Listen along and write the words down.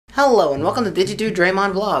Hello and welcome to Digidude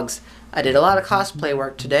Draymond Vlogs. I did a lot of cosplay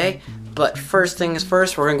work today, but first things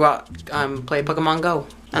first, we're gonna go out play Pokemon Go.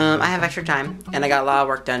 I have extra time, and I got a lot of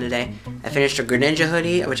work done today. I finished a Greninja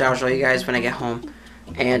hoodie, which I'll show you guys when I get home.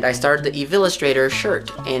 And I started the Evillustrator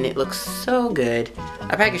shirt, and it looks so good.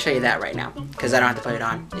 I probably can show you that right now, because I don't have to put it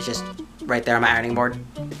on. It's just right there on my ironing board.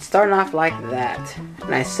 It's starting off like that.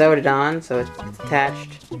 And I sewed it on, so it's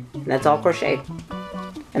attached, and that's all crocheted.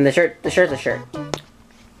 And the shirt's a shirt.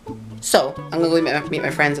 So, I'm gonna go meet my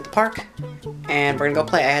friends at the park, and we're gonna go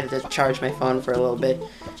play. I had to charge my phone for a little bit,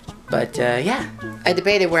 but yeah. I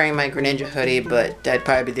debated wearing my Greninja hoodie, but I'd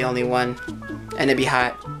probably be the only one, and it'd be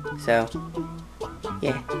hot, so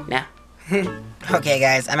yeah, now. Okay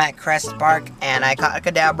guys, I'm at Crest Park, and I caught a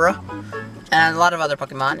Kadabra, and a lot of other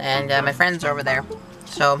Pokemon, and my friends are over there,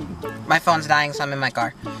 so my phone's dying, so I'm in my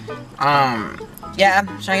car. Yeah,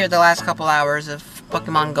 I'm showing you the last couple hours of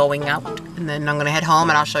Pokemon going out, and then I'm gonna head home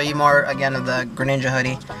and I'll show you more again of the Greninja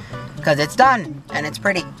hoodie, because it's done, and it's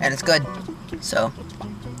pretty, and it's good. So,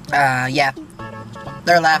 yeah.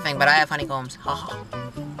 They're laughing, but I have honeycombs. Haha.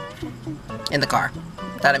 In the car.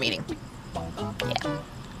 That I'm eating. Yeah.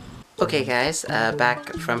 Okay guys,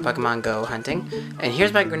 back from Pokemon Go hunting, and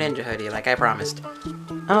here's my Greninja hoodie, like I promised.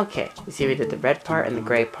 Okay, you see we did the red part and the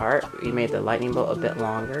gray part. We made the lightning bolt a bit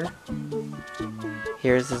longer.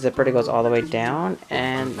 Here's the zipper that goes all the way down,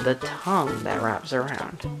 and the tongue that wraps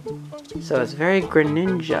around. So it's very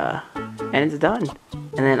Greninja, and it's done.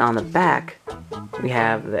 And then on the back, we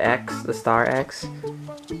have the X, the star X,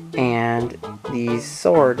 and the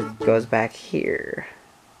sword goes back here.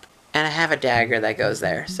 And I have a dagger that goes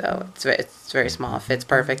there, so it's very small, it fits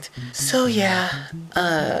perfect. So yeah,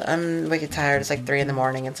 I'm wicked tired. It's like 3 in the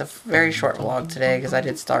morning. It's a very short vlog today because I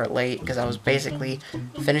did start late because I was basically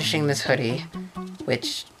finishing this hoodie,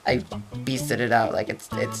 which I beasted it out, like it's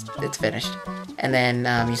finished. And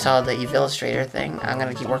then you saw the Evillustrator thing. I'm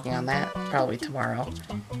gonna keep working on that probably tomorrow.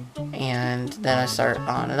 And then I start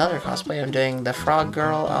on another cosplay. I'm doing the Frog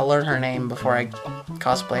Girl. I'll learn her name before I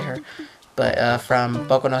cosplay her. But from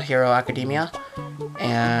Boku no Hero Academia,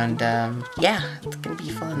 and yeah, it's gonna be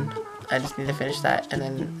fun. I just need to finish that, and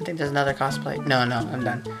then I think there's another cosplay. No, I'm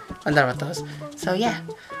done. I'm done with those. So yeah,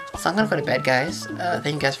 so I'm gonna go to bed, guys.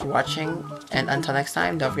 Thank you guys for watching, and until next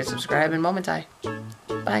time, don't forget to subscribe and Momentai.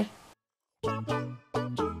 Bye.